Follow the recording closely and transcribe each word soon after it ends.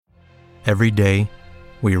Every day,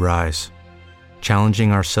 we rise,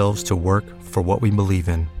 challenging ourselves to work for what we believe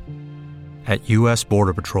in. At U.S.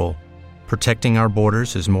 Border Patrol, protecting our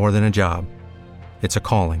borders is more than a job. It's a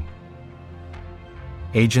calling.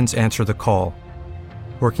 Agents answer the call,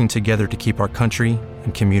 working together to keep our country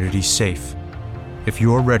and communities safe. If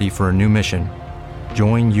you're ready for a new mission,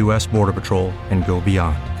 join U.S. Border Patrol and go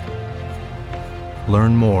beyond.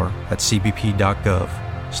 Learn more at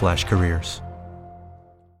cbp.gov/careers.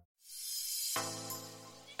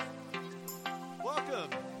 Welcome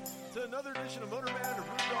to another edition of Motorman and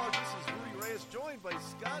Root Dog. This is Rudy Reyes, joined by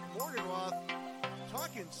Scott Morganroth,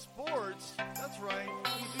 talking sports. That's right,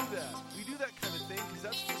 we do that. We do that kind of thing because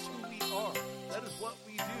that's just who we are. That is what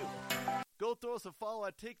we do. Go throw us a follow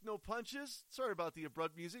at Take No Punches. Sorry about the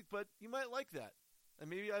abrupt music, but you might like that. And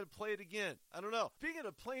maybe I'd play it again. I don't know. Speaking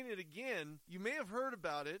of playing it again, you may have heard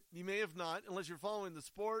about it. You may have not, unless you're following the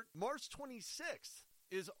sport. March 26th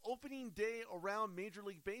is opening day around Major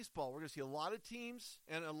League Baseball. We're going to see a lot of teams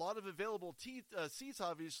and a lot of available seats,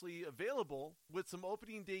 obviously, available with some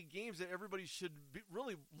opening day games that everybody should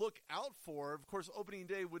really look out for. Of course, opening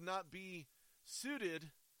day would not be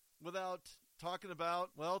suited without talking about,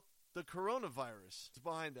 well, the coronavirus is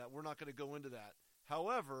behind that. We're not going to go into that.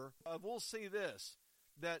 However, I will say this,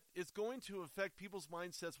 that it's going to affect people's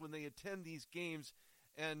mindsets when they attend these games,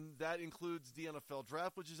 and that includes the NFL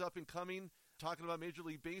Draft, which is up and coming. Talking about Major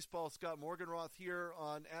League Baseball, Scott Morganroth here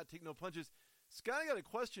on @Take No Punches. Scott, I got a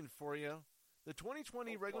question for you. The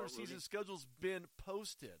 2020 regular season schedule's been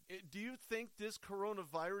posted. Do you think this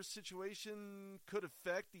coronavirus situation could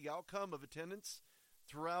affect the outcome of attendance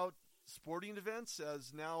throughout sporting events,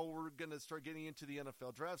 as now we're going to start getting into the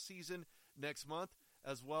NFL Draft season next month,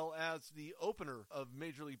 as well as the opener of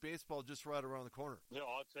Major League Baseball just right around the corner? You know,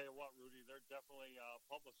 I'll tell you what, Rudy, they're definitely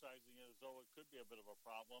publicizing it as though it could be a bit of a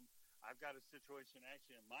problem. I've got a situation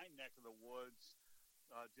actually in my neck of the woods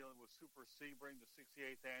dealing with Super Sebring, the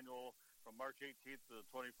 68th annual, from March 18th to the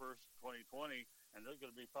 21st, 2020, and there's going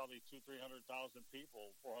to be probably 200,000-300,000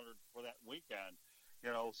 people, 400 for that weekend. You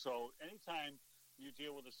know, so anytime you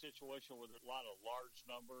deal with a situation with a lot of large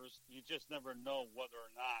numbers, you just never know whether or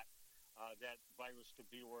not that virus could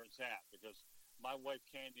be where it's at, because my wife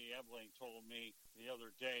Candy Ebling told me the other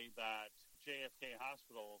day that JFK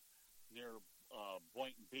Hospital near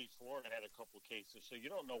Boynton Beach, Florida, had a couple of cases. So you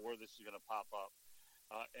don't know where this is going to pop up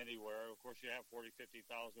anywhere. Of course, you have 40,000,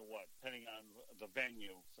 50,000, depending on the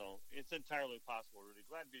venue. So it's entirely possible, Rudy.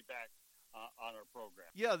 Glad to be back on our program.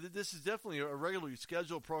 Yeah, this is definitely a regularly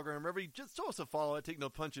scheduled program. Everybody, just throw us a follow at Take No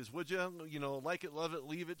Punches, would you? You know, like it, love it,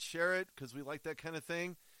 leave it, share it, because we like that kind of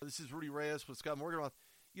thing. This is Rudy Reyes with Scott Morganroth.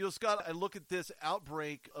 You know, Scott, I look at this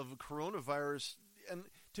outbreak of coronavirus, and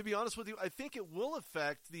to be honest with you, I think it will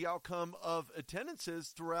affect the outcome of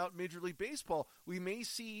attendances throughout Major League Baseball. We may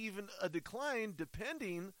see even a decline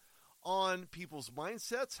depending on people's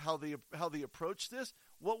mindsets, how they approach this.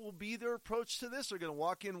 What will be their approach to this? They're going to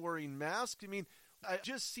walk in wearing masks. I mean, I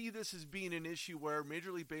just see this as being an issue where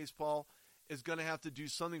Major League Baseball is going to have to do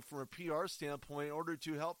something from a PR standpoint in order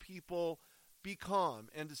to help people be calm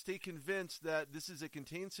and to stay convinced that this is a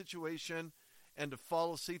contained situation and to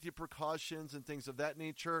follow safety precautions and things of that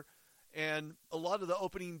nature. And a lot of the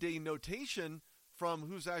opening day notation from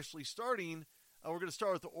who's actually starting, we're going to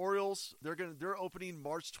start with the Orioles. They're opening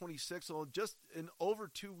March 26th, so just in over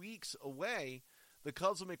 2 weeks away. The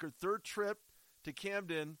Cubs will make their third trip to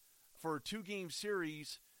Camden for a 2-game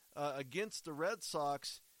series against the Red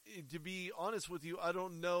Sox. To be honest with you, I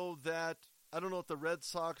don't know if the Red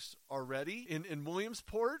Sox are ready in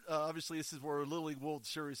Williamsport. Obviously, this is where Little League World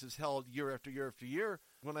Series is held year after year after year.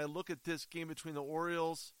 When I look at this game between the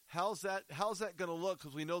Orioles, how's that going to look?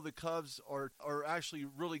 Because we know the Cubs are actually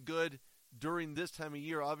really good during this time of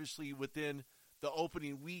year, obviously within the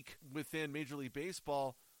opening week within Major League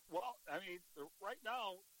Baseball. Well, I mean, right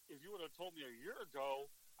now, if you would have told me a year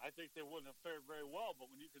ago, I think they wouldn't have fared very well.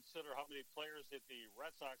 But when you consider how many players that the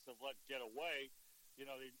Red Sox have let get away, you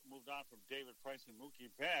know, they moved on from David Price and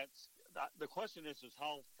Mookie Betts. The question is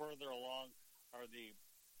how further along are the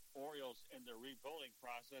Orioles in their rebuilding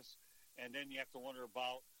process? And then you have to wonder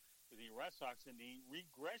about the Red Sox in the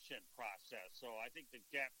regression process. So I think the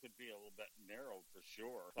gap could be a little bit narrow for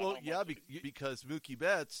sure. Well, yeah, because Mookie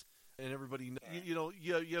Betts, and everybody, you know,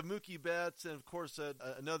 you have Mookie Betts and, of course,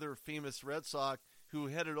 another famous Red Sox who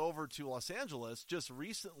headed over to Los Angeles just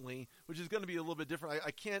recently, which is going to be a little bit different.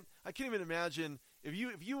 I can't even imagine if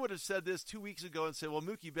you would have said this 2 weeks ago and said, well,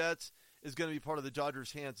 Mookie Betts is going to be part of the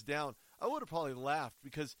Dodgers hands down. I would have probably laughed,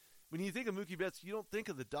 because when you think of Mookie Betts, you don't think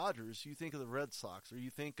of the Dodgers, you think of the Red Sox, or you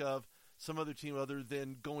think of some other team other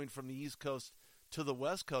than going from the East Coast to the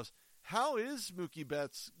West Coast. How is Mookie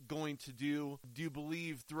Betts going to do you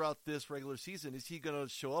believe, throughout this regular season? Is he going to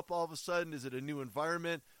show up all of a sudden? Is it a new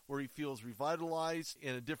environment where he feels revitalized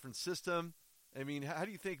in a different system? I mean, how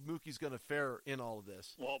do you think Mookie's going to fare in all of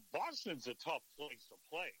this? Well, Boston's a tough place to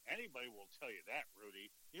play. Anybody will tell you that, Rudy.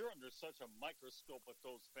 You're under such a microscope with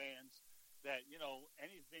those fans that,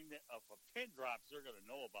 anything that if a pin drops, they're going to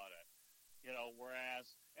know about it.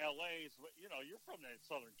 Whereas LA's, you're from the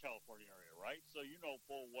Southern California area, right? So you know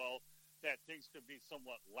full well that things could be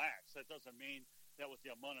somewhat lax. That doesn't mean that with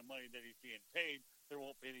the amount of money that he's being paid, there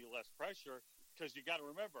won't be any less pressure, because you got to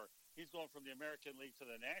remember, he's going from the American League to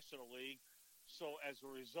the National League. So as a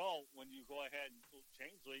result, when you go ahead and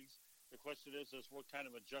change leagues, the question is what kind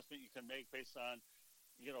of adjustment you can make based on,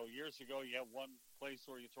 years ago you have one place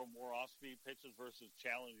where you throw more off-speed pitches versus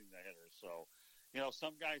challenging the hitters. So,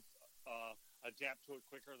 some guys adapt to it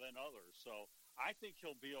quicker than others. So I think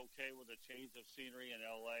he'll be okay with a change of scenery in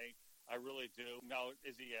L.A. I really do. Now,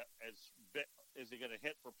 is he going to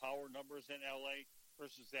hit for power numbers in L.A.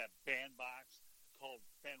 versus that bandbox called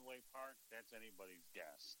Fenway Park? That's anybody's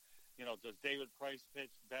guess. Does David Price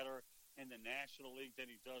pitch better in the National League than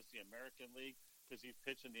he does the American League? Because he's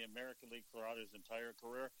pitched in the American League throughout his entire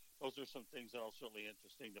career. Those are some things that are certainly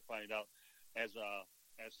interesting to find out as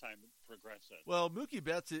time progresses. Well, Mookie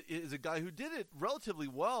Betts is a guy who did it relatively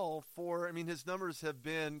well his numbers have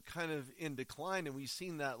been kind of in decline, and we've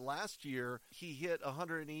seen that last year. He hit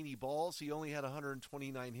 180 balls. He only had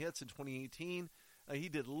 129 hits in 2018. He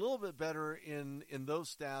did a little bit better in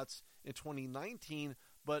those stats in 2019,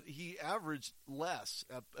 but he averaged less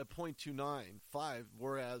at .295,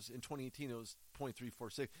 whereas in 2018 it was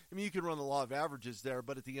 .346. You could run the law of averages there,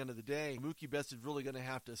 but at the end of the day, Mookie Betts is really going to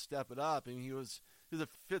have to step it up. He was a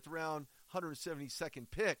fifth-round, 172nd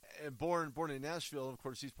pick, and born in Nashville. Of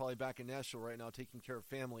course, he's probably back in Nashville right now taking care of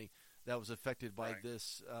family that was affected by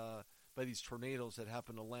by these tornadoes that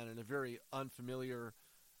happened to land in a very unfamiliar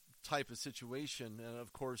type of situation. And,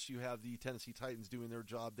 of course, you have the Tennessee Titans doing their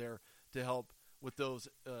job there to help with those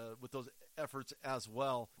efforts as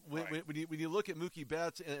well. When you look at Mookie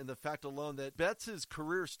Betts and the fact alone that Betts'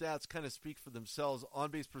 career stats kind of speak for themselves,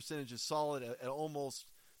 on-base percentage is solid at almost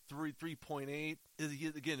 3.8.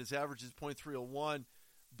 Again, his average is .301.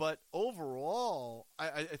 But overall,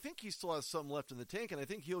 I think he still has something left in the tank, and I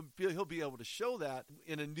think he'll be able to show that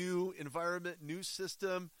in a new environment, new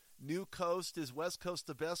system. New coast. Is West Coast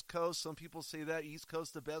the best coast? Some people say that. East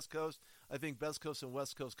Coast the best coast. I think best coast and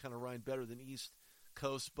West Coast kind of rhyme better than East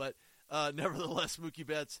Coast. But nevertheless, Mookie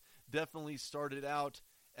Betts definitely started out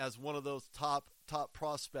as one of those top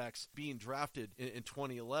prospects being drafted in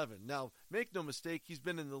 2011. Now, make no mistake, he's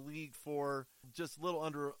been in the league for just a little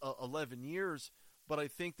under 11 years. But I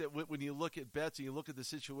think that when you look at Betts and you look at the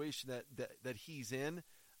situation that he's in,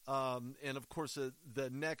 and of course the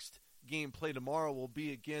next game play tomorrow will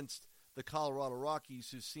be against the Colorado Rockies,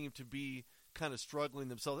 who seem to be kind of struggling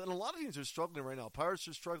themselves. And a lot of teams are struggling right now. Pirates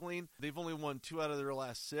are struggling. They've only won 2 out of their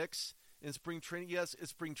last 6 in spring training. Yes, it's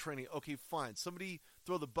spring training. Okay, fine. Somebody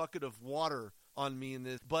throw the bucket of water on me in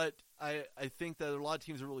this. But I think that a lot of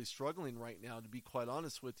teams are really struggling right now, to be quite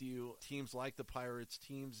honest with you. Teams like the Pirates,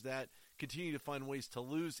 teams that continue to find ways to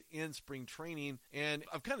lose in spring training. And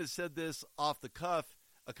I've kind of said this off the cuff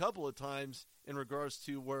a couple of times in regards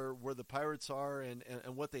to where the Pirates are and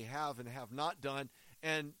what they have and have not done.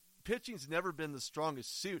 And pitching's never been the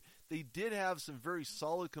strongest suit. They did have some very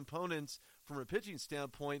solid components from a pitching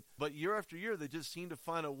standpoint, but year after year they just seem to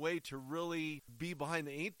find a way to really be behind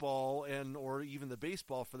the 8 ball or even the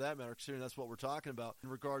baseball for that matter, considering that's what we're talking about in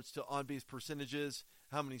regards to on-base percentages,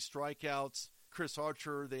 how many strikeouts. Chris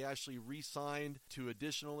Archer, they actually re-signed to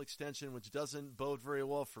additional extension, which doesn't bode very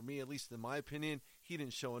well for me, at least in my opinion. He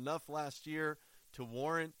didn't show enough last year to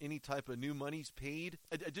warrant any type of new monies paid.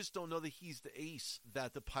 I just don't know that he's the ace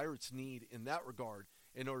that the Pirates need in that regard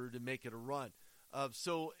in order to make it a run.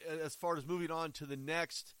 So as far as moving on to the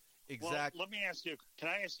next exact... Well, can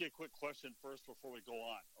I ask you a quick question first before we go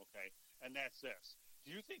on, okay? And that's this.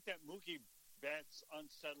 Do you think that Mookie Betts'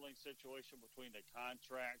 unsettling situation between the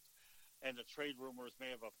contract and the trade rumors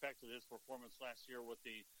may have affected his performance last year with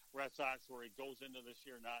the Red Sox, where he goes into this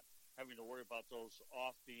year not having to worry about those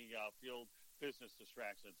off-the-field business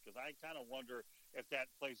distractions? Because I kind of wonder if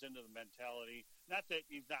that plays into the mentality. Not that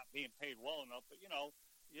he's not being paid well enough, but,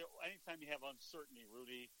 anytime you have uncertainty,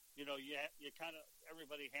 Rudy, you kind of,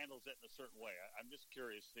 everybody handles it in a certain way. I'm just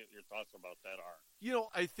curious what your thoughts about that are.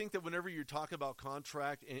 I think that whenever you talk about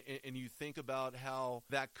contract and you think about how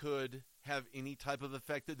that could have any type of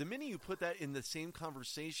effect, the minute you put that in the same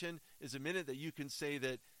conversation is a minute that you can say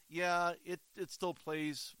that, yeah, it still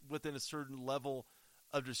plays within a certain level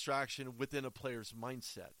of distraction within a player's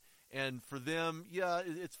mindset. And for them, yeah,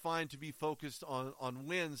 it's fine to be focused on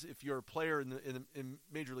wins if you're a player in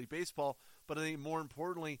Major League Baseball. But I think more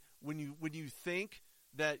importantly, when you think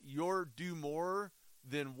that you're due more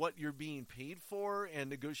than what you're being paid for, and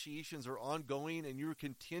negotiations are ongoing, and you're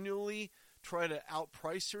continually try to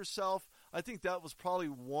outprice yourself, I think that was probably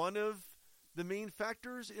one of the main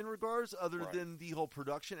factors in regards, other than the whole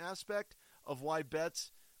production aspect of why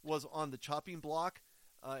Betts was on the chopping block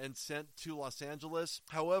and sent to Los Angeles.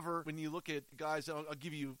 However, when you look at guys, I'll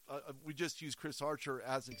give you, we just used Chris Archer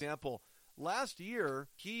as an example. Last year,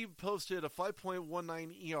 he posted a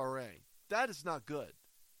 5.19 ERA. That is not good.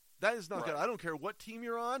 That is not good. I don't care what team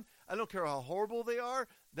you're on. I don't care how horrible they are.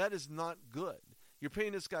 That is not good. You're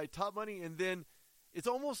paying this guy top money, and then it's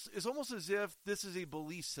almost as if this is a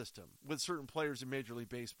belief system with certain players in Major League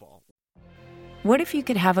Baseball. What if you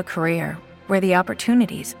could have a career where the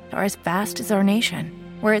opportunities are as vast as our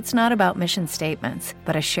nation, where it's not about mission statements,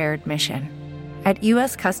 but a shared mission? At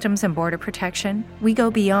U.S. Customs and Border Protection, we go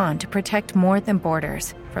beyond to protect more than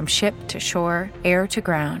borders. From ship to shore, air to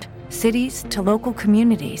ground, cities to local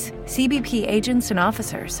communities, CBP agents and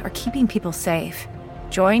officers are keeping people safe.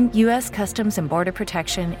 Join U.S. Customs and Border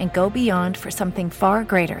Protection and go beyond for something far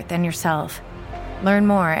greater than yourself. Learn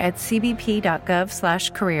more at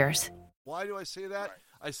cbp.gov/careers. Why do I say that?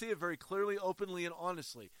 I say it very clearly, openly, and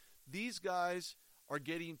honestly. These guys are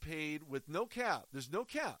getting paid with no cap. There's no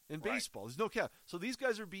cap in baseball. There's no cap. So these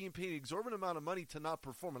guys are being paid an exorbitant amount of money to not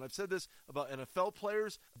perform. And I've said this about NFL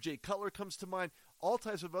players. Jay Cutler comes to mind. All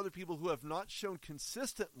types of other people who have not shown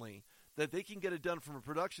consistently that they can get it done from a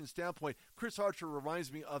production standpoint. Chris Archer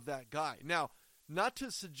reminds me of that guy. Now, not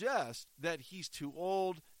to suggest that he's too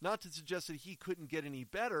old, not to suggest that he couldn't get any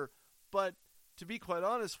better, but to be quite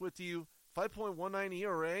honest with you, 5.19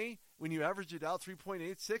 ERA, when you average it out,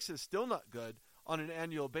 3.86 is still not good on an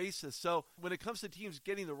annual basis. So when it comes to teams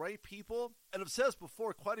getting the right people, and I've said this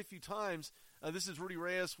before quite a few times, this is Rudy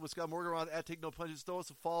Reyes with Scott Morgan at Take No Punches. Throw us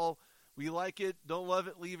a follow. We like it. Don't love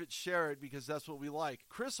it. Leave it. Share it, because that's what we like.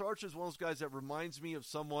 Chris Archer is one of those guys that reminds me of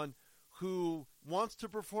someone who wants to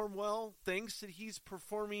perform well, thinks that he's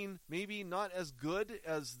performing maybe not as good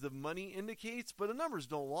as the money indicates, but the numbers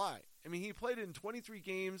don't lie. I mean, he played in 23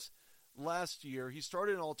 games last year. He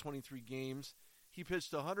started in all 23 games. He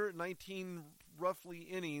pitched 119 roughly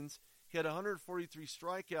innings. He had 143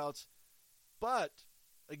 strikeouts. But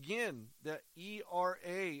again, the ERA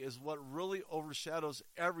is what really overshadows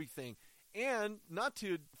everything. And not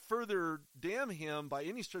to further damn him by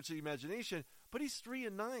any stretch of the imagination, but he's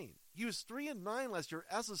 3-9. He was 3-9 last year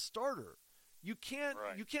as a starter. You can't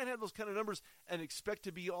have those kind of numbers and expect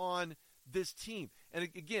to be on this team. And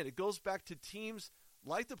again, it goes back to teams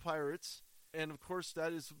like the Pirates. And, of course,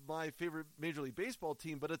 that is my favorite Major League Baseball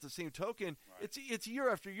team. But at the same token, it's year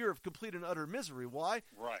after year of complete and utter misery. Why?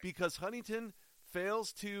 Because Huntington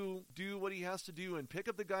fails to do what he has to do and pick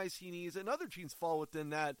up the guys he needs. And other teams fall within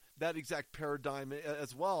that exact paradigm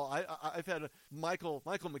as well. I've had Michael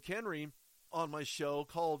McHenry on my show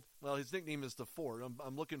called, well, his nickname is The Fort.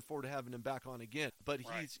 I'm looking forward to having him back on again. But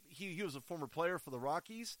he was a former player for the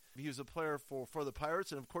Rockies. He was a player for the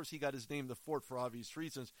Pirates. And, of course, he got his name The Fort for obvious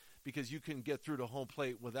reasons, because you couldn't get through to home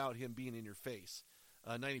plate without him being in your face.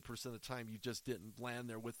 90% of the time you just didn't land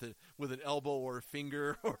there with an elbow or a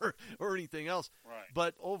finger or anything else.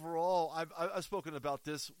 But overall, I've spoken about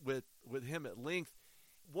this with him at length.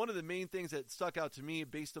 One of the main things that stuck out to me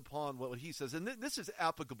based upon what he says, and this is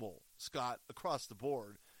applicable, Scott, across the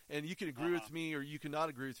board, and you can agree with me or you cannot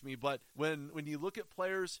agree with me, but when you look at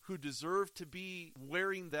players who deserve to be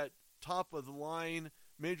wearing that top-of-the-line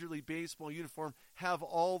Major League Baseball uniform, have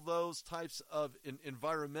all those types of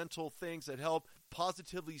environmental things that help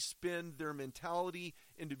positively spin their mentality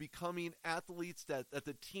into becoming athletes that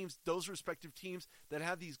the teams, those respective teams that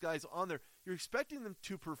have these guys on there, you're expecting them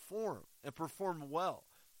to perform and perform well.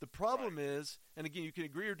 The problem is, and again, you can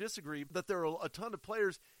agree or disagree, that there are a ton of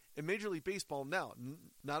players in Major League Baseball now,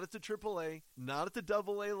 not at the AAA, not at the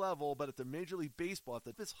AA level, but at the Major League Baseball,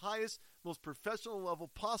 at this highest, most professional level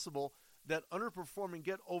possible, that underperform and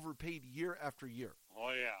get overpaid year after year. Oh,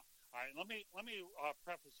 yeah. All right, let me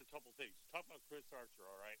preface a couple things. Talk about Chris Archer,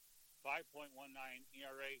 all right? 5.19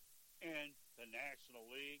 ERA in the National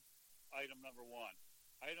League, item number one.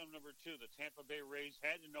 Item number two, the Tampa Bay Rays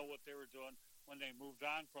had to know what they were doing when they moved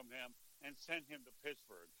on from him and sent him to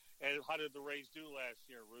Pittsburgh. And how did the Rays do last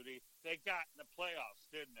year, Rudy? They got in the playoffs,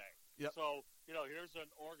 didn't they? Yep. So, here's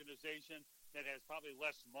an organization that has probably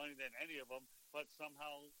less money than any of them, but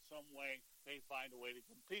somehow, some way, they find a way to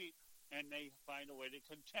compete, and they find a way to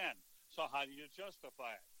contend. So how do you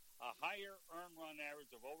justify it? A higher earned run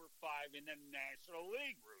average of over 5 in the National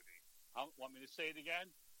League, Rudy. Want me to say it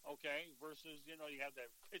again? okay, versus, you have that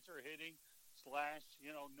pitcher hitting /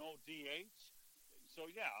 no DH. So,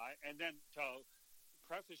 yeah, and then to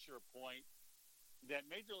preface your point, that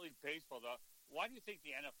Major League Baseball, why do you think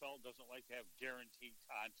the NFL doesn't like to have guaranteed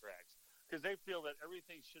contracts? Because they feel that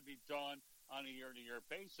everything should be done on a year-to-year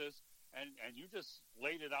basis, and you just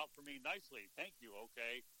laid it out for me nicely. Thank you,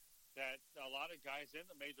 okay, that a lot of guys in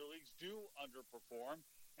the major leagues do underperform,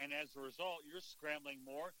 and as a result, you're scrambling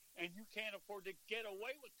more, and you can't afford to get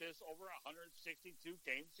away with this over a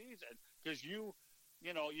 162-game season because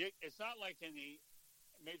it's not like in the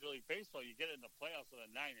Major League Baseball, you get in the playoffs with a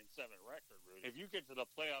 9-7 record, Rudy. If you get to the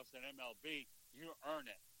playoffs in MLB, you earn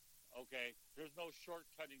it, okay? There's no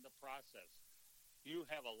shortcutting the process. You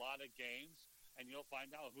have a lot of games, and you'll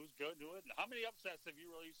find out who's good and who isn't. How many upsets have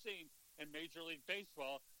you really seen in Major League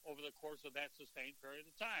Baseball over the course of that sustained period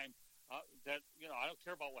of time? I don't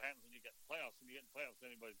care about what happens when you get playoffs, and you get in playoffs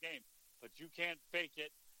in anybody's game, but you can't fake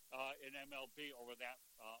it in MLB over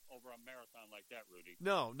a marathon like that, Rudy.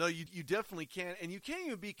 No, you definitely can't, and you can't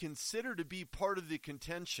even be considered to be part of the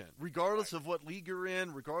contention, regardless of what league you're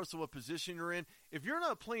in, regardless of what position you're in. If you're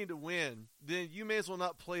not playing to win, then you may as well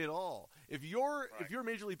not play at all. If you're a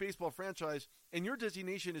Major League Baseball franchise and your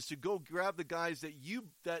designation is to go grab the guys that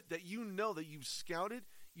you've scouted,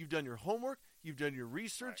 you've done your homework, you've done your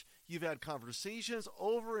research, you've had conversations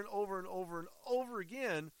over and over and over and over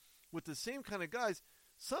again with the same kind of guys.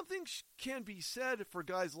 Something can be said for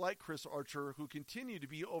guys like Chris Archer who continue to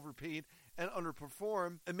be overpaid and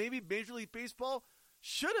underperform, and maybe Major League Baseball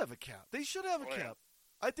should have a cap. They should have a cap.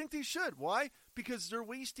 I think they should. Why? Because they're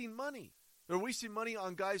wasting money. They're wasting money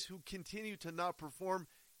on guys who continue to not perform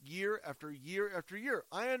year after year after year.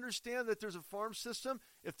 I understand that there's a farm system.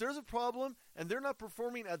 If there's a problem and they're not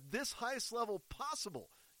performing at this highest level possible,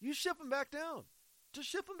 you ship them back down. Just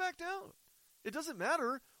ship them back down. It doesn't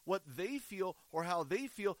matter what they feel or how they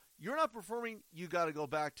feel. You're not performing, you got to go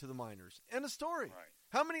back to the minors. End of story. Right.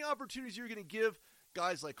 How many opportunities are you going to give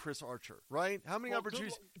guys like Chris Archer, right? How many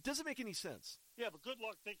opportunities? It doesn't make any sense. Yeah, but good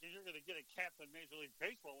luck thinking you're going to get a cap in Major League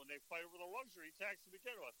Baseball when they fight over the luxury tax to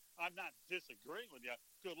begin with. I'm not disagreeing with you.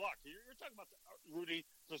 Good luck. You're talking about, Rudy,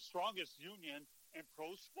 the strongest union in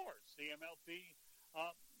pro sports. The MLB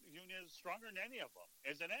union is stronger than any of them,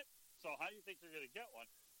 isn't it? So how do you think you're going to get one?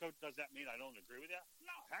 Does that mean I don't agree with you?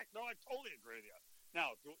 No, heck no, I totally agree with you.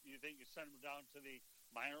 Now, do you think you send them down to the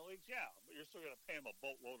minor leagues? Yeah, but you're still going to pay them a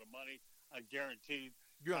boatload of money, guaranteed.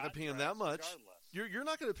 You're not going to pay them that much. You're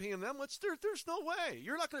not going to pay them that much. There's no way.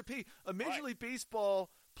 You're not going to pay a Major League Baseball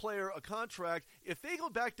player a contract if they go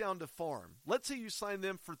back down to farm. Let's say you sign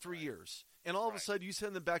them for 3 years, and all of a sudden you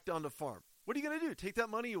send them back down to farm. What are you going to do? Take that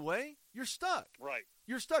money away? You're stuck. Right.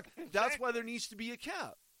 You're stuck. Exactly. That's why there needs to be a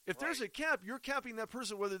cap. If there's a cap, you're capping that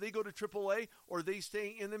person whether they go to AAA or they stay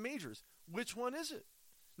in the majors. Which one is it?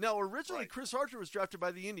 Now, originally, Chris Archer was drafted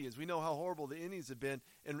by the Indians. We know how horrible the Indians have been,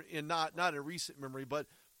 in not in recent memory, but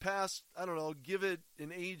past, I don't know, give it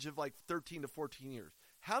an age of like 13 to 14 years.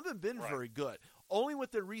 Haven't been very good. Only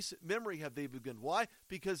within recent memory have they begun. Why?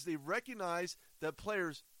 Because they recognize that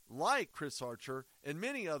players like Chris Archer and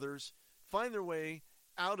many others find their way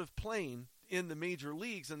out of playing in the major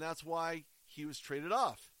leagues, and that's why he was traded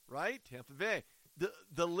off, right? Tampa Bay.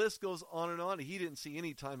 The list goes on and on. He didn't see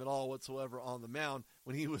any time at all whatsoever on the mound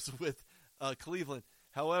when he was with Cleveland.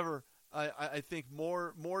 However, I think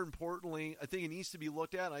more importantly, I think it needs to be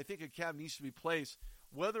looked at, and I think a cap needs to be placed.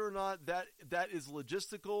 Whether or not that is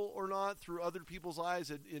logistical or not through other people's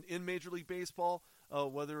eyes in Major League Baseball,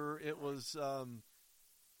 whether it was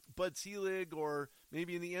Bud Selig or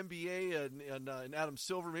maybe in the NBA and Adam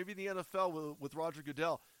Silver, maybe in the NFL with Roger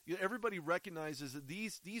Goodell. Everybody recognizes that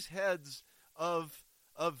these heads of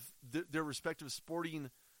their respective sporting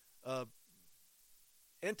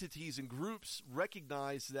entities and groups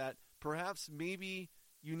recognize that perhaps maybe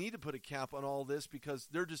you need to put a cap on all this because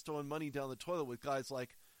they're just throwing money down the toilet with guys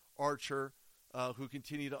like Archer who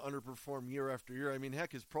continue to underperform year after year. I mean,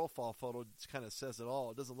 heck, his profile photo kind of says it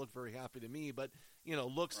all. It doesn't look very happy to me, but,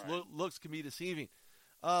 looks can be deceiving.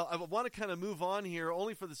 I want to kind of move on here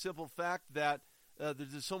only for the simple fact that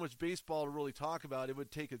there's just so much baseball to really talk about. It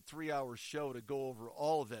would take a 3-hour show to go over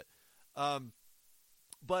all of it.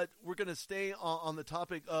 But we're going to stay on the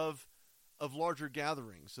topic of larger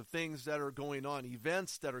gatherings, of things that are going on,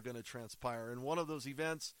 events that are going to transpire. And one of those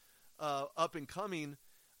events up and coming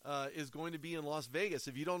is going to be in Las Vegas.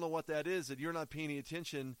 If you don't know what that is, and you're not paying any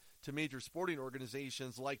attention to major sporting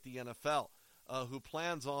organizations like the NFL, who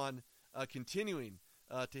plans on continuing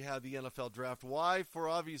to have the NFL draft. Why? For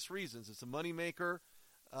obvious reasons. It's a moneymaker.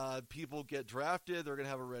 People get drafted. They're going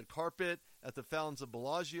to have a red carpet at the Fountains of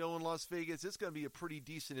Bellagio in Las Vegas. It's going to be a pretty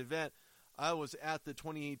decent event. I was at the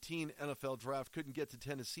 2018 NFL Draft, couldn't get to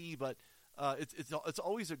Tennessee, but it's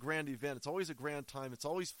always a grand event. It's always a grand time. It's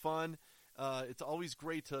always fun. It's always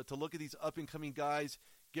great to look at these up-and-coming guys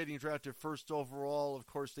getting drafted first overall. Of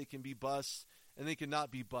course, they can be busts, and they can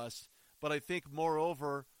not be busts. But I think,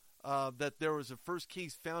 moreover, that there was a first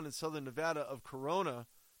case found in southern Nevada of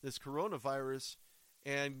this coronavirus,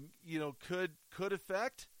 and, could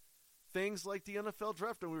affect things like the NFL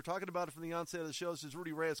Draft. And we were talking about it from the onset of the show. This is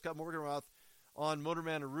Rudy Reyes, Scott Morganroth on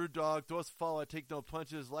Motorman and Rude Dog. Throw us a follow. I take no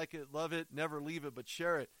punches. Like it, love it, never leave it, but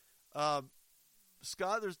share it.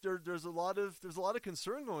 Scott, there's a lot of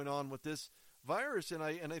concern going on with this virus, and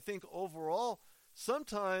I think overall,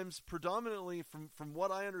 sometimes predominantly from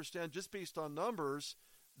what I understand, just based on numbers,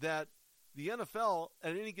 that the NFL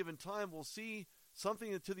at any given time will see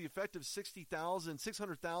something to the effect of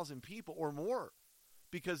 600,000 people or more,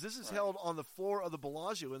 because this is held on the floor of the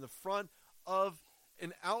Bellagio in the front of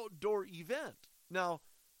an outdoor event. Now,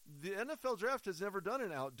 the NFL Draft has never done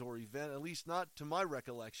an outdoor event, at least not to my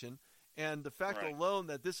recollection. And the fact alone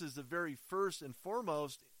that this is the very first and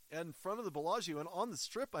foremost in front of the Bellagio and on the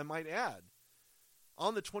Strip, I might add,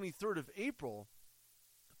 on the 23rd of April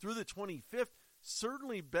through the 25th,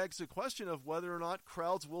 certainly begs the question of whether or not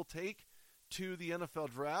crowds will take to the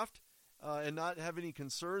NFL Draft and not have any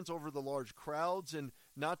concerns over the large crowds and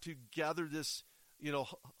not to gather this,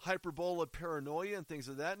 hyperbola paranoia and things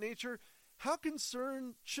of that nature. How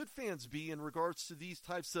concerned should fans be in regards to these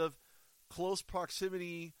types of close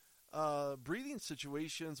proximity breathing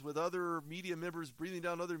situations with other media members breathing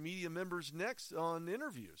down other media members' necks on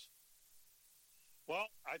interviews? Well,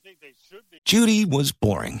 I think they should be. Judy was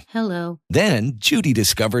boring. Hello. Then Judy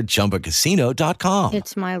discovered ChumbaCasino.com.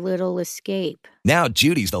 It's my little escape. Now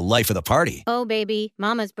Judy's the life of the party. Oh, baby,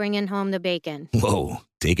 mama's bringing home the bacon. Whoa,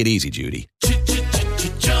 take it easy, Judy.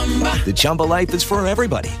 The Chumba life is for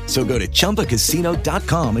everybody. So go to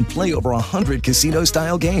ChumbaCasino.com and play over 100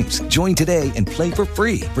 casino-style games. Join today and play for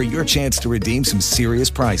free for your chance to redeem some serious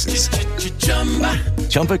prizes.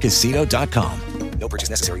 ChumbaCasino.com. No purchase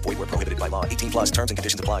necessary. Void where prohibited by law. 18 plus terms and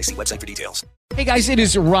conditions apply. See website for details. Hey guys, it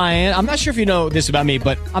is Ryan. I'm not sure if you know this about me,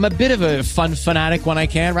 but I'm a bit of a fun fanatic when I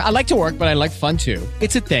can. I like to work, but I like fun too.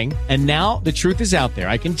 It's a thing. And now the truth is out there.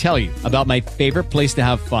 I can tell you about my favorite place to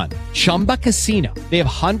have fun. Chumba Casino. They have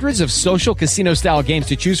hundreds of social casino style games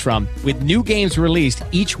to choose from with new games released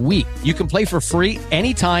each week. You can play for free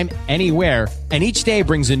anytime, anywhere. And each day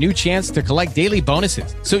brings a new chance to collect daily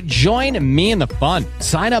bonuses. So join me in the fun.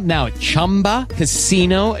 Sign up now at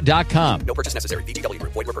ChumbaCasino.com. No purchase necessary. VGW.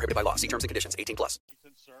 Void where prohibited by law. See terms and conditions. 18 plus.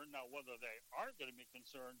 Concerned. Now, whether they aren't going to be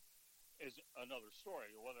concerned is another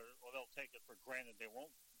story. Whether they'll take it for granted they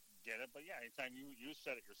won't get it. But yeah, anytime you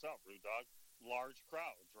said it yourself, Rude Dog, large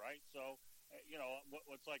crowds, right? So,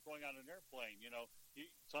 what's like going on an airplane?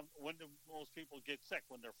 When do most people get sick?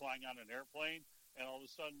 When they're flying on an airplane and all of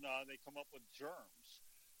a sudden they come up with germs.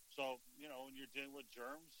 So, when you're dealing with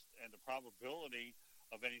germs and the probability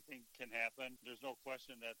of anything can happen, there's no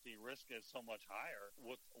question that the risk is so much higher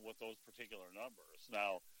with those particular numbers.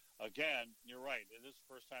 Now, again, you're right. It is the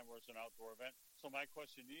first time where it's an outdoor event. So my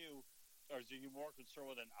question to you, are you more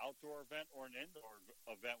concerned with an outdoor event or an indoor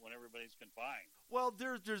event when everybody's confined? Well,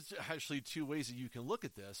 there's actually two ways that you can look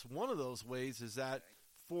at this. One of those ways is that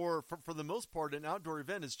for the most part, an outdoor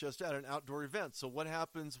event is just an outdoor event. So what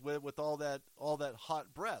happens with all that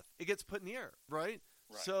hot breath? It gets put in the air, right?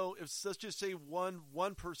 Right. So if, let's just say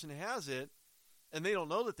one person has it and they don't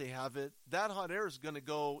know that they have it, that hot air is going to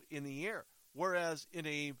go in the air. Whereas in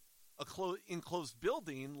a enclosed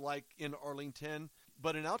building like in Arlington,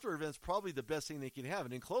 but an outdoor event is probably the best thing they can have.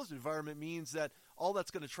 An enclosed environment means that all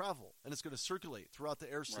that's going to travel and it's going to circulate throughout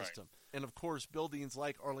the air system. Right. And of course, buildings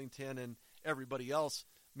like Arlington and everybody else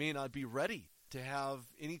may not be ready to have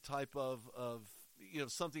any type of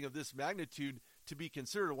something of this magnitude to be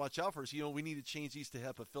considered to watch out for. So, we need to change these to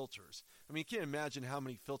HEPA filters. I mean, you can't imagine how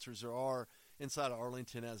many filters there are inside of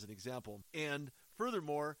Arlington as an example. And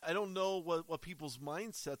furthermore, I don't know what people's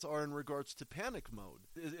mindsets are in regards to panic mode.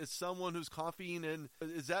 Is someone who's coughing, and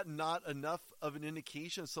is that not enough of an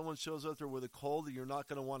indication if someone shows up there with a cold that you're not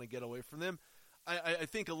going to want to get away from them? I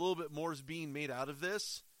think a little bit more is being made out of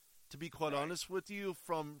this, to be quite honest with you,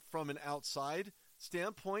 from an outside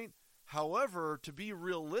standpoint. However, to be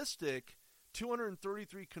realistic,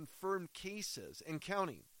 233 confirmed cases and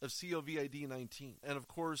counting of COVID-19. And of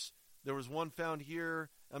course, there was one found here.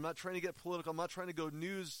 I'm not trying to get political. I'm not trying to go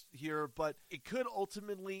news here, but it could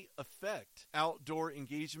ultimately affect outdoor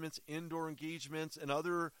engagements, indoor engagements, and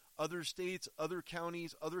other states, other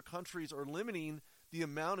counties, other countries are limiting the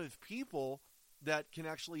amount of people that can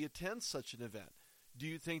actually attend such an event. Do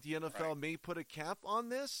you think the NFL may put a cap on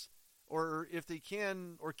this? or if they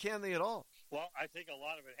can, or can they at all? Well, I think a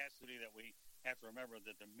lot of it has to be that we have to remember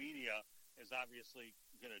that the media is obviously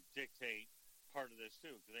going to dictate part of this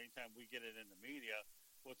too. Because anytime we get it in the media,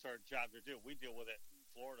 what's our job to do? We deal with it in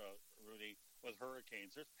Florida, Rudy, with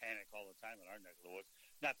hurricanes. There's panic all the time in our neck of the woods.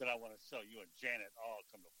 Not that I want to sell you and Janet,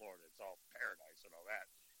 come to Florida. It's all paradise and all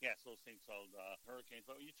that. Yes, those things called hurricanes.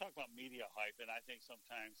 But when you talk about media hype, and I think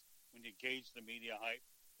sometimes when you gauge the media hype,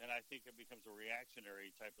 then I think it becomes a reactionary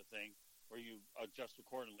type of thing where you adjust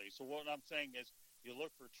accordingly. So what I'm saying is you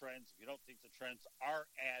look for trends. If you don't think the trends are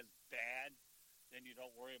as bad, then you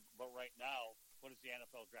don't worry. But right now, what is the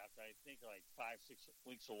NFL draft? I think like 5-6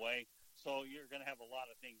 weeks away. So you're going to have a lot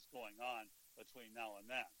of things going on between now and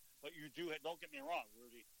then. But you do, don't get me wrong,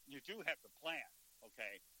 Rudy, you do have to plan,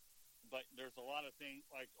 okay? But there's a lot of things,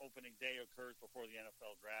 like opening day occurs before the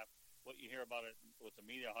NFL draft. What you hear about it with the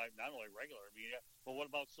media hype, not only regular media, but what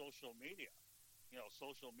about social media?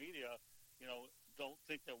 Social media, don't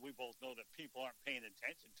think that we both know that people aren't paying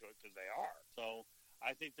attention to it, because they are. So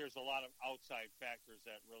I think there's a lot of outside factors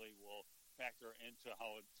that really will factor into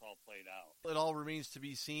how it's all played out. It all remains to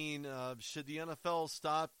be seen. Should the NFL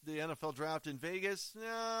stop the NFL draft in Vegas?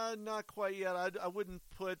 Nah, not quite yet. I wouldn't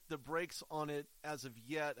put the brakes on it as of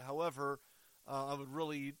yet. However, I'd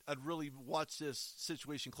really watch this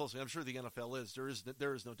situation closely. I'm sure the NFL is.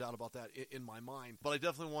 There is no doubt about that in my mind. But I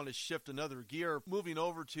definitely want to shift another gear, moving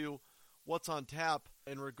over to what's on tap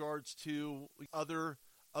in regards to other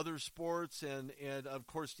sports, and of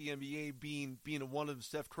course the NBA being one of them.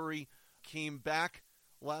 Steph Curry came back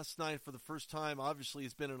last night for the first time. Obviously,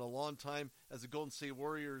 it's been in a long time as the Golden State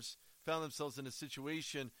Warriors found themselves in a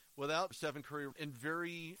situation without Stephen Curry in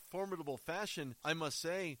very formidable fashion. I must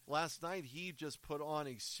say, last night he just put on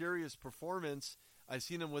a serious performance. I've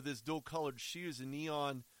seen him with his dual-colored shoes in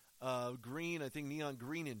neon green, I think neon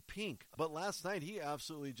green and pink. But last night he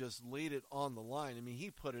absolutely just laid it on the line. I mean,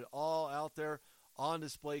 he put it all out there on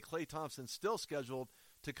display. Klay Thompson still scheduled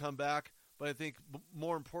to come back, but I think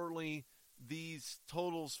more importantly, these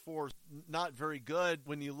totals for not very good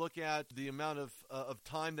when you look at the amount of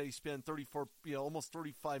time that he spent, almost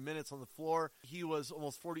 35 minutes on the floor. He was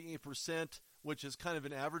almost 48%, which is kind of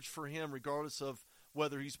an average for him, regardless of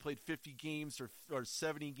whether he's played 50 games or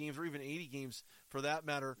 70 games or even 80 games for that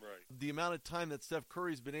matter. Right. The amount of time that Steph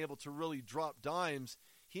Curry's been able to really drop dimes,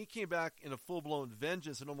 he came back in a full-blown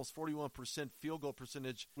vengeance at almost 41% field goal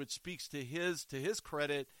percentage, which speaks to his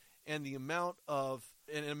credit. And the amount of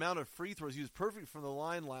free throws. He was perfect from the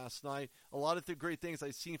line last night. A lot of the great things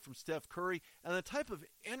I've seen from Steph Curry, and the type of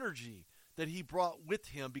energy that he brought with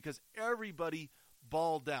him, because everybody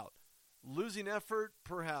balled out. Losing effort,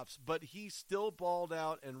 perhaps, but he still balled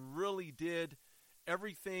out and really did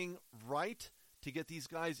everything right to get these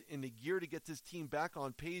guys into gear, to get this team back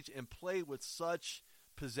on page and play with such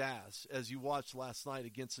pizzazz as you watched last night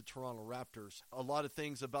against the Toronto Raptors. A lot of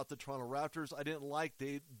things about the Toronto Raptors I didn't like.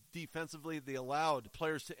 Defensively, they allowed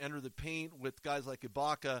players to enter the paint with guys like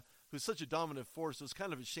Ibaka, who's such a dominant force. It was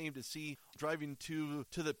kind of a shame to see driving to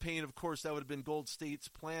the paint. Of course, that would have been Gold State's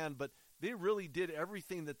plan, but they really did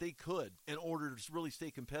everything that they could in order to really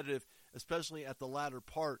stay competitive, especially at the latter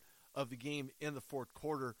part of the game in the fourth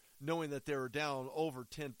quarter, knowing that they were down over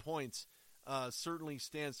 10 points. Certainly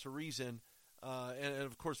stands to reason. And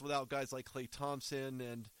of course, without guys like Klay Thompson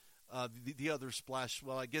and the other splash,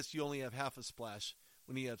 well, I guess you only have half a splash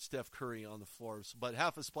when you have Steph Curry on the floors. But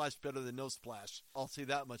half a splash better than no splash. I'll say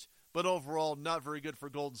that much. But overall, not very good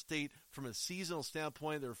for Golden State. From a seasonal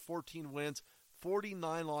standpoint, there are 14 wins,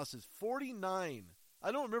 49 losses. 49!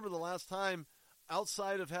 I don't remember the last time,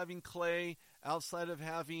 outside of having Klay, outside of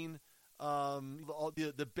having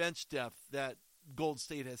the bench depth that Golden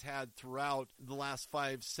State has had throughout the last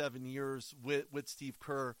 5-7 years with Steve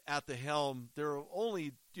Kerr at the helm. They're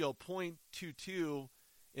only .22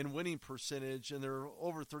 in winning percentage, and they're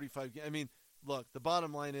over 35. I mean, look, the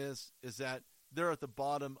bottom line is that they're at the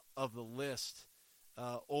bottom of the list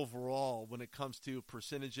overall when it comes to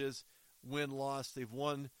percentages, win-loss. They've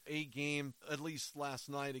won a game at least last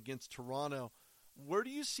night against Toronto. Where do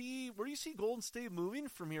you see Golden State moving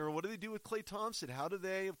from here? What do they do with Klay Thompson? How do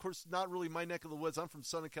they, of course, not really my neck of the woods. I'm from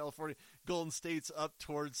Southern California. Golden State's up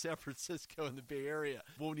towards San Francisco in the Bay Area.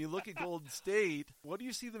 But when you look at Golden State, what do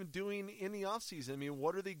you see them doing in the offseason? I mean,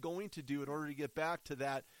 what are they going to do in order to get back to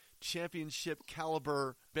that championship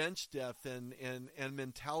caliber bench depth and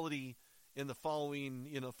mentality in the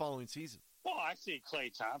following season? Well, I see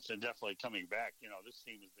Klay Thompson definitely coming back. This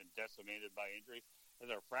team has been decimated by injuries, and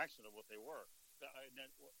they're a fraction of what they were. And then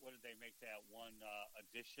what did they make that one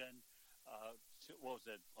addition what was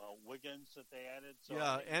it, Wiggins that they added? So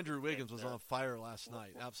yeah, Andrew Wiggins was on fire last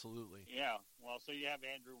night. Absolutely. Yeah. Well, so you have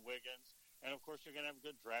Andrew Wiggins, and of course you're going to have a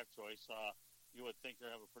good draft choice. You would think you're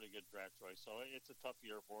going to have a pretty good draft choice. So it's a tough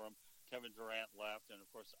year for him. Kevin Durant left, and of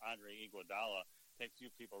course Andre Iguodala. I think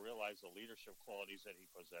few people realize the leadership qualities that he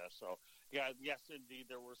possessed. So yeah, yes, indeed,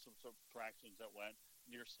 there were some subtractions that went.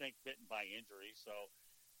 You're snake bitten by injury. So,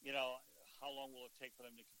 how long will it take for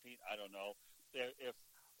them to compete? I don't know. If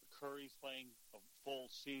Curry's playing a full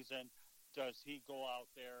season, does he go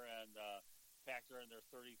out there and factor in their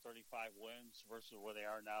 30, 35 wins versus where they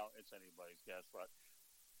are now? It's anybody's guess. But,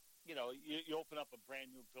 you open up a brand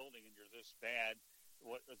new building and you're this bad.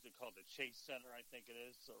 What is it called? The Chase Center, I think it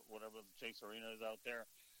is, or whatever the Chase Arena is out there.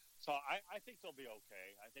 So I think they'll be okay.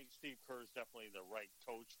 I think Steve Kerr is definitely the right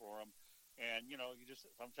coach for them. And,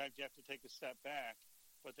 sometimes you have to take a step back.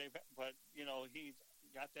 But he's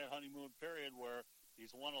got that honeymoon period where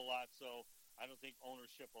he's won a lot, so I don't think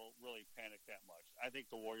ownership will really panic that much. I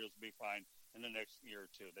think the Warriors will be fine in the next year or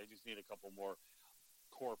two. They just need a couple more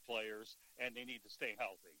core players, and they need to stay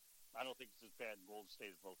healthy. I don't think it's as bad in Golden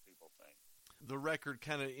State as most people think. The record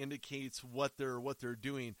kind of indicates what they're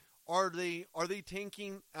doing. Are they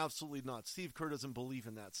tanking? Absolutely not. Steve Kerr doesn't believe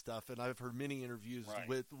in that stuff, and I've heard many interviews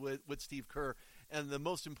with Steve Kerr. And the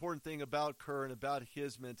most important thing about Kerr and about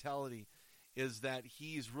his mentality is that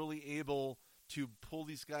he's really able to pull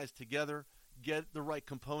these guys together, get the right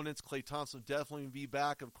components. Klay Thompson will definitely be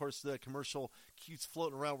back. Of course, the commercial keeps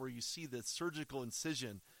floating around where you see the surgical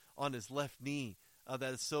incision on his left knee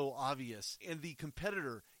that is so obvious. And the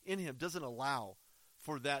competitor in him doesn't allow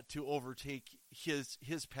for that to overtake his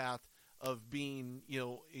path of being,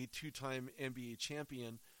 a two-time NBA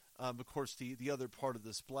champion. Of course, the other part of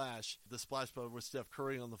the splash part with Steph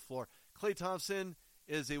Curry on the floor. Klay Thompson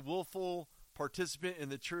is a willful participant in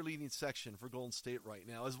the cheerleading section for Golden State right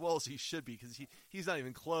now, as well as he should be, because he's not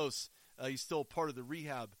even close. He's still part of the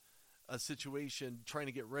rehab situation, trying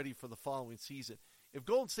to get ready for the following season. If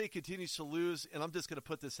Golden State continues to lose, and I'm just going to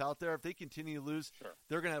put this out there, if they continue to lose,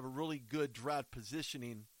 they're going to have a really good draft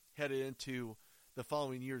positioning headed into the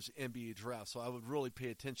following year's NBA draft. So I would really pay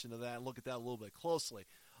attention to that and look at that a little bit closely.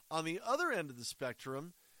 On the other end of the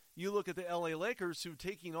spectrum, you look at the LA Lakers, who are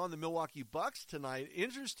taking on the Milwaukee Bucks tonight.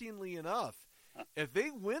 Interestingly enough, if they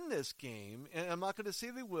win this game, and I'm not going to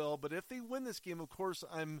say they will, but if they win this game, of course,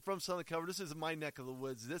 I'm from Southern Cover. This is my neck of the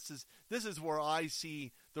woods. This is where I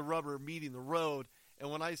see the rubber meeting the road. And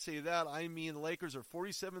when I say that, I mean the Lakers are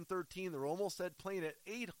 47-13. They're almost playing at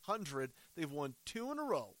 800. They've won 2 in a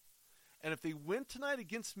row. And if they win tonight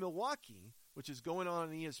against Milwaukee, which is going on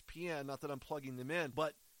ESPN, not that I'm plugging them in,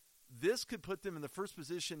 but this could put them in the first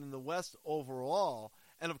position in the West overall.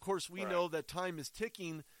 And, of course, we know that time is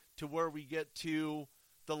ticking to where we get to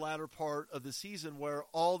the latter part of the season where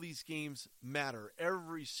all these games matter.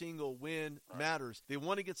 Every single win matters. They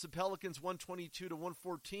won against the Pelicans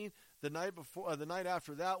 122-114. The night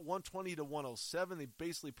after that, 120-107. They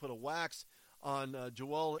basically put a wax on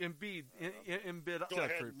Joel Embiid. Go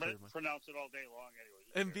ahead, pronounce it all day long anyway.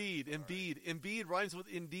 Embiid rhymes with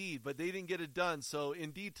indeed, but they didn't get it done. So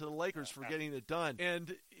indeed to the Lakers for getting it done.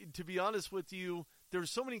 And to be honest with you,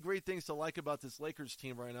 there's so many great things to like about this Lakers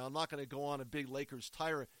team right now. I'm not going to go on a big Lakers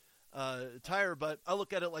tire, but I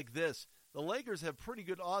look at it like this. The Lakers have pretty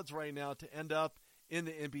good odds right now to end up in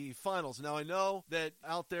the NBA Finals. Now, I know that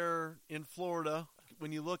out there in Florida,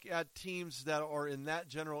 when you look at teams that are in that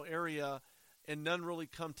general area, and none really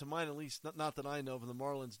come to mind, at least not that I know of, and the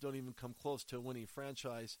Marlins don't even come close to a winning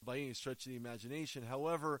franchise by any stretch of the imagination.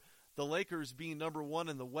 However, the Lakers being number one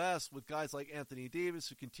in the West with guys like Anthony Davis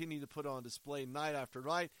who continue to put on display night after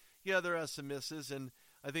night, yeah, there are some misses. And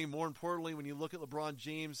I think more importantly, when you look at LeBron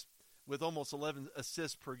James with almost 11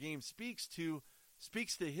 assists per game, speaks to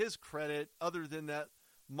his credit, other than that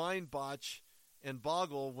mind botch and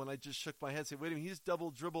boggle when I just shook my head and said, wait a minute, he's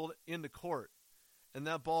double dribbled into court. And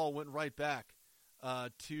that ball went right back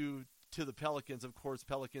to the Pelicans. Of course,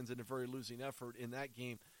 Pelicans in a very losing effort in that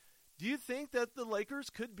game. Do you think that the Lakers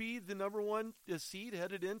could be the number one seed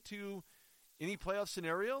headed into any playoff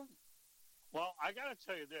scenario? Well, I got to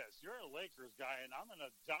tell you this. You're a Lakers guy, and I'm an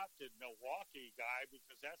adopted Milwaukee guy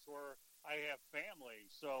because that's where I have family.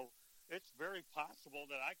 So it's very possible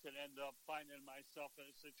that I could end up finding myself in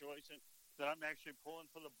a situation that I'm actually pulling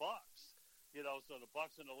for the Bucks. So the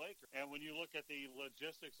Bucks and the Lakers. And when you look at the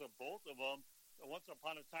logistics of both of them, once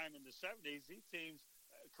upon a time in the 70s, these teams,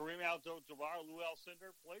 Kareem Abdul-Jabbar, Lou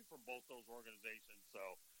Alcindor, played for both those organizations.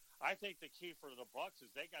 So I think the key for the Bucks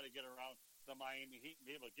is they got to get around the Miami Heat and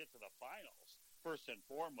be able to get to the finals, first and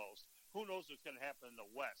foremost. Who knows what's going to happen in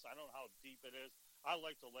the West? I don't know how deep it is. I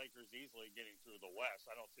like the Lakers easily getting through the West.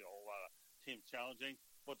 I don't see a whole lot of teams challenging,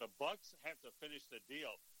 but the Bucks have to finish the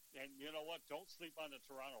deal. And you know what? Don't sleep on the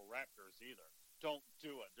Toronto Raptors either. Don't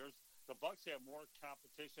do it. The Bucks have more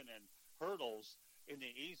competition and hurdles in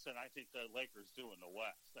the East than I think the Lakers do in the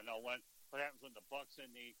West. And now what happens when the Bucks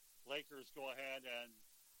and the Lakers go ahead and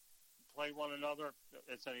play one another?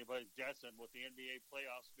 It's anybody's guess. And with the NBA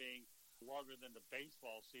playoffs being longer than the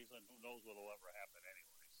baseball season, who knows what will ever happen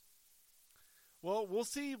anyways. Well, we'll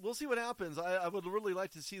see. We'll see what happens. I would really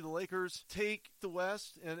like to see the Lakers take the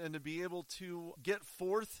West and to be able to get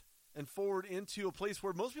fourth and forward into a place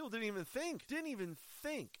where most people didn't even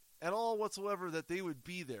think at all whatsoever that they would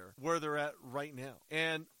be there where they're at right now.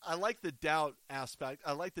 And I like the doubt aspect.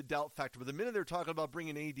 I like the doubt factor. But the minute they're talking about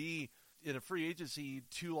bringing AD in a free agency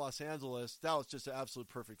to Los Angeles, that was just an absolute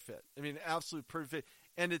perfect fit. I mean, absolute perfect fit.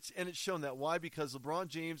 And it's shown that. Why? Because LeBron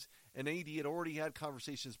James and AD had already had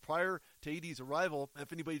conversations prior to AD's arrival.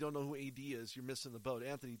 If anybody don't know who AD is, you're missing the boat.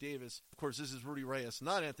 Anthony Davis. Of course, this is Rudy Reyes,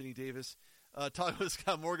 not Anthony Davis. Talking with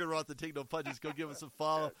Scott Morganroth to Take No Punches. Go give us a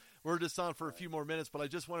follow. We're just on for a few more minutes, but I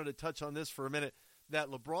just wanted to touch on this for a minute, that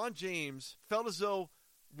LeBron James felt as though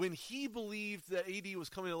when he believed that AD was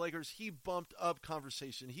coming to the Lakers, he bumped up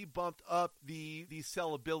conversation. He bumped up the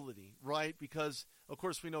sellability, right? Because, of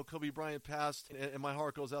course, we know Kobe Bryant passed, and my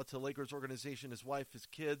heart goes out to the Lakers organization, his wife, his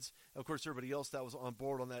kids, and of course, everybody else that was on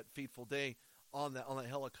board on that fateful day on that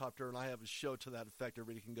helicopter, and I have a show to that effect.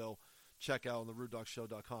 Everybody can go check out on the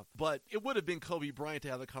RudeDogShow.com. But it would have been Kobe Bryant to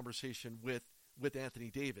have a conversation with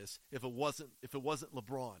Anthony Davis if it wasn't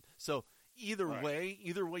LeBron. So either way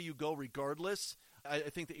you go, regardless,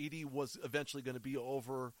 I think the AD was eventually going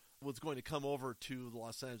to come over to the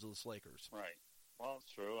Los Angeles Lakers. Right. Well,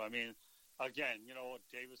 it's true. I mean, again,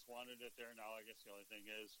 Davis wanted it there. Now, I guess the only thing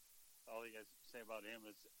is, all you guys say about him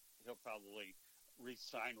is he'll probably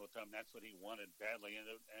re-sign with them. That's what he wanted badly, and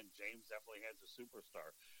James definitely has a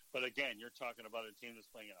superstar. But again, you're talking about a team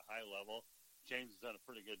that's playing at a high level. James has done a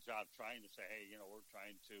pretty good job trying to say, hey, we're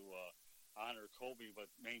trying to honor Kobe,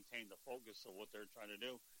 but maintain the focus of what they're trying to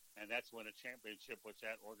do. And that's win a championship, which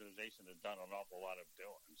that organization has done an awful lot of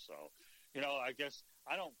doing. So, I guess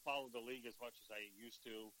I don't follow the league as much as I used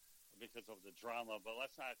to because of the drama, but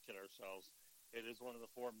let's not kid ourselves. It is one of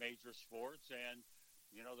the four major sports, and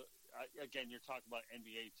again, you're talking about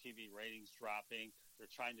NBA TV ratings dropping.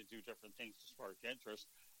 They're trying to do different things to spark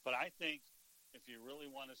interest. But I think if you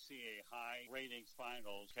really want to see a high ratings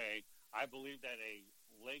finals, I believe that a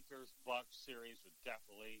Lakers-Bucks series would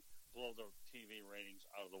definitely blow the TV ratings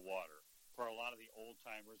out of the water for a lot of the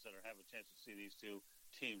old-timers that have a chance to see these two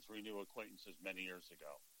teams renew acquaintances many years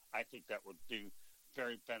ago. I think that would be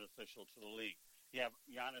very beneficial to the league. You have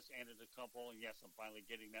Giannis Antetokounmpo, and yes, I'm finally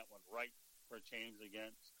getting that one right for a change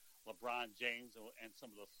against LeBron James and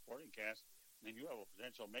some of the supporting cast. And you have a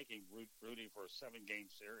potential making Rudy for a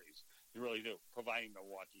 7-game series. You really do, providing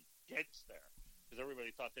Milwaukee gets there. Because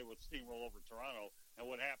everybody thought they would steamroll over Toronto. And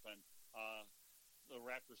what happened? The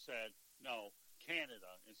Raptors said, no,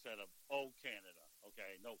 Canada instead of, Canada.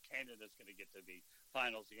 Okay, no, Canada's going to get to the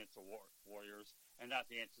finals against the Warriors, and not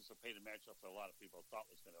the anticipated matchup that a lot of people thought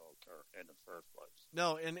was going to occur in the first place.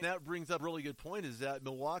 No, and that brings up a really good point, is that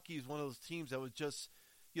Milwaukee is one of those teams that was just –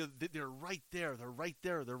 they're right there. They're right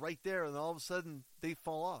there. They're right there. And all of a sudden, they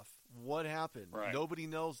fall off. What happened? Right. Nobody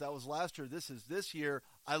knows. That was last year. This is this year.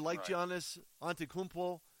 I like Giannis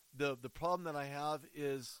Antetokounmpo. The problem that I have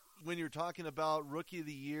is when you're talking about Rookie of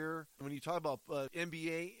the Year, when you talk about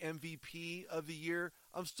NBA MVP of the year,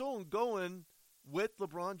 I'm still going with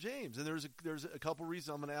LeBron James. And there's a couple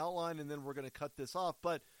reasons I'm going to outline, and then we're going to cut this off.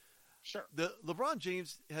 But sure, the LeBron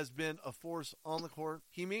James has been a force on the court.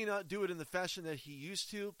 He may not do it in the fashion that he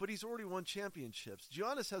used to, but he's already won championships.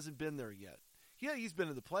 Giannis hasn't been there yet. Yeah, he's been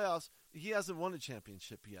in the playoffs. He hasn't won a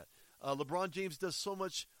championship yet. LeBron James does so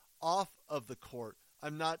much off of the court.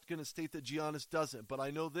 I'm not going to state that Giannis doesn't, but I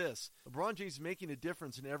know this. LeBron James is making a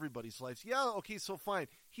difference in everybody's lives. Yeah, okay, so fine.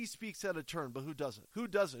 He speaks at a turn, but who doesn't? Who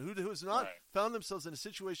doesn't? Who has not found themselves in a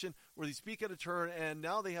situation where they speak at a turn and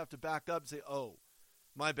now they have to back up and say, oh,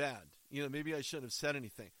 my bad. Maybe I shouldn't have said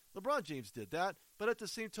anything. LeBron James did that, but at the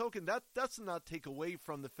same token, that's not take away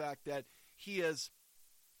from the fact that he has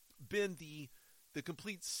been the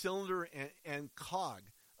complete cylinder and cog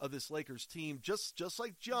of this Lakers team, just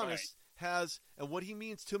like Giannis has, and what he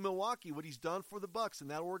means to Milwaukee, what he's done for the Bucks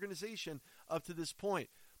and that organization up to this point.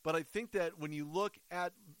 But I think that when you look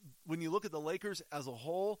at the Lakers as a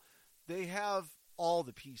whole, they have all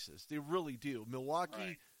the pieces. They really do.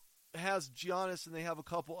 Milwaukee has Giannis and they have a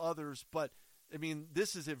couple others, but I mean,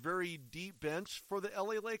 this is a very deep bench for the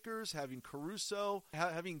LA Lakers, having Caruso,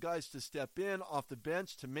 having guys to step in off the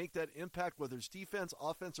bench to make that impact, whether it's defense,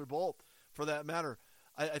 offense, or both, for that matter.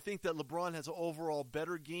 I think that LeBron has an overall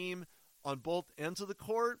better game on both ends of the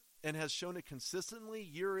court and has shown it consistently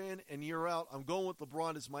year in and year out. I'm going with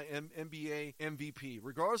LeBron as my NBA MVP.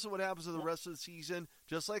 Regardless of what happens to the rest of the season,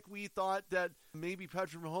 just like we thought that maybe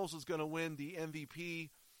Patrick Mahomes was going to win the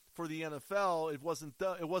MVP for the NFL, it wasn't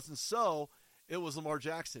so. It was Lamar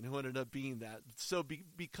Jackson who ended up being that. So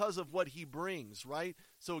because of what he brings, right?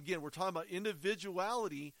 So again, we're talking about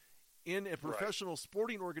individuality in a professional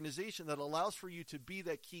sporting organization that allows for you to be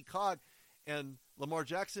that key cog. And Lamar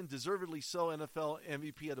Jackson, deservedly so, NFL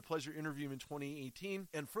MVP. Had a pleasure interviewing him in 2018.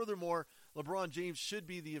 And furthermore, LeBron James should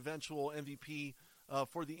be the eventual MVP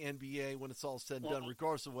for the NBA when it's all said and done,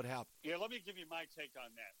 regardless of what happens. Yeah, let me give you my take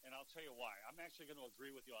on that, and I'll tell you why. I'm actually going to agree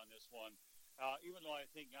with you on this one. Even though I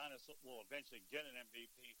think Giannis will eventually get an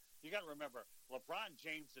MVP, you got to remember, LeBron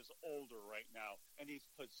James is older right now, and he's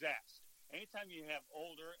possessed. Anytime you have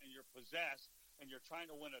older and you're possessed and you're trying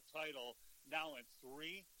to win a title now in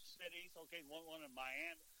 3 cities, okay, one in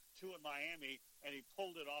Miami, 2 in Miami, and he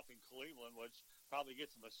pulled it off in Cleveland, which probably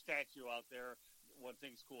gets him a statue out there when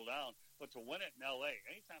things cool down. But to win it in L.A.,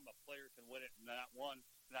 anytime a player can win it in not 1,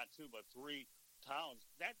 not 2, but 3 towns,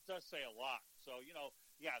 that does say a lot. So,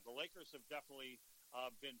 yeah, the Lakers have definitely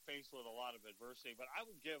been faced with a lot of adversity, but I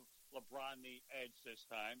would give LeBron the edge this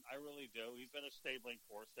time. I really do. He's been a stabling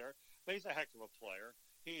force there, but he's a heck of a player.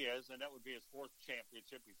 He is, and that would be his 4th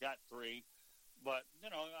championship. He's got 3. But,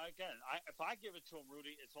 again, if I give it to him,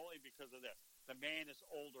 Rudy, it's only because of this. The man is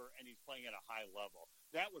older, and he's playing at a high level.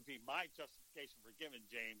 That would be my justification for giving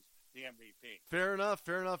James the MVP. Fair enough.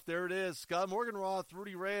 There it is. Scott Morganroth,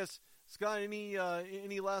 Rudy Reyes. Scott, any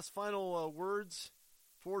last final words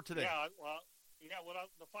for today?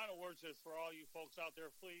 The final words is for all you folks out there,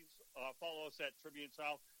 please follow us at Tribune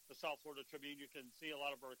South, the South Florida Tribune. You can see a lot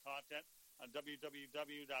of our content on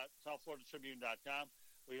www.southfloridatribune.com.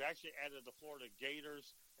 We've actually added the Florida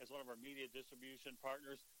Gators as one of our media distribution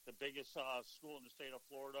partners, the biggest school in the state of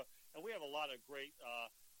Florida. And we have a lot of great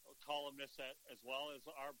columnists as well as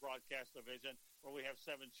our broadcast division, where we have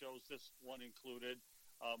 7 shows, this one included,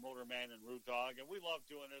 Motorman and Root Dog. And we love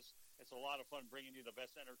doing this. It's a lot of fun bringing you the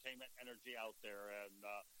best entertainment energy out there. And,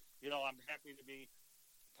 I'm happy to be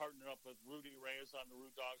partnering up with Rudy Reyes on the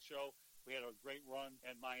Root Dog Show. We had a great run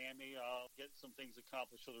in Miami, getting some things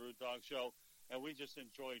accomplished for the Root Dog Show. And we just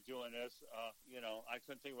enjoy doing this. I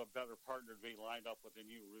couldn't think of a better partner to be lined up with than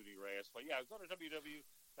you, Rudy Reyes. But, yeah, go to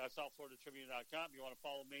www.southfloridatribune.com. If you want to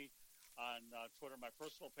follow me on Twitter, my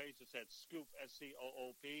personal page is at Scoop,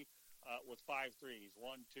 SCOOP, with 5 3s.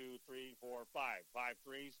 1, 2, 3, 4, 5. 5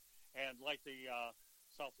 3s. And like the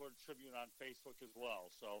South Florida Tribune on Facebook as well.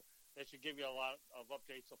 So that should give you a lot of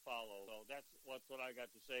updates to follow. So that's what I got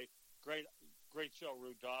to say. Great show,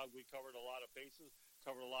 Rude Dog. We covered a lot of bases,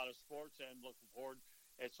 covered a lot of sports, and looking forward,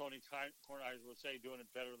 as Tony Kornheiser would say, doing it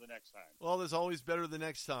better the next time. Well, there's always better the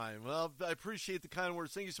next time. Well, I appreciate the kind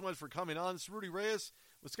words. Thank you so much for coming on. This is Rudy Reyes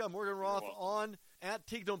with Scott Morganroth on at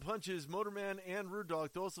Take No Punches, Motorman, and Rude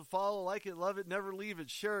Dog. Those to follow, like it, love it, never leave it,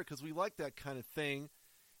 share it, because we like that kind of thing.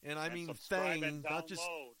 And I mean thing, not just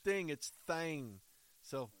thing, it's thing.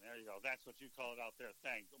 So there you go. That's what you call it out there,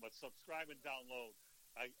 thing. But subscribe and download.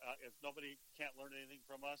 If nobody can't learn anything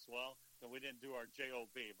from us, well, then we didn't do our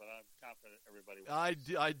JOB, but I'm confident everybody will.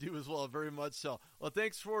 I do as well, very much so. Well,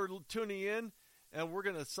 thanks for tuning in, and we're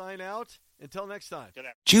going to sign out. Until next time.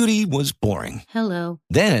 Judy was boring. Hello.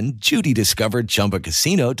 Then Judy discovered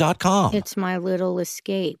ChumbaCasino.com. It's my little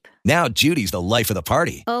escape. Now Judy's the life of the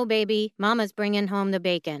party. Oh, baby, mama's bringing home the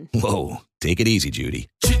bacon. Whoa, take it easy, Judy.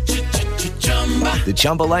 The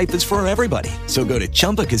Chumba life is for everybody. So go to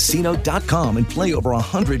ChumbaCasino.com and play over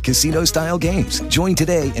 100 casino-style games. Join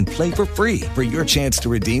today and play for free for your chance to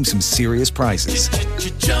redeem some serious prizes.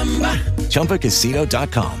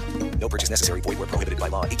 ChumbaCasino.com. No purchase necessary. Void where prohibited by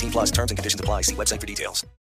law. 18+ terms and conditions apply. See website for details.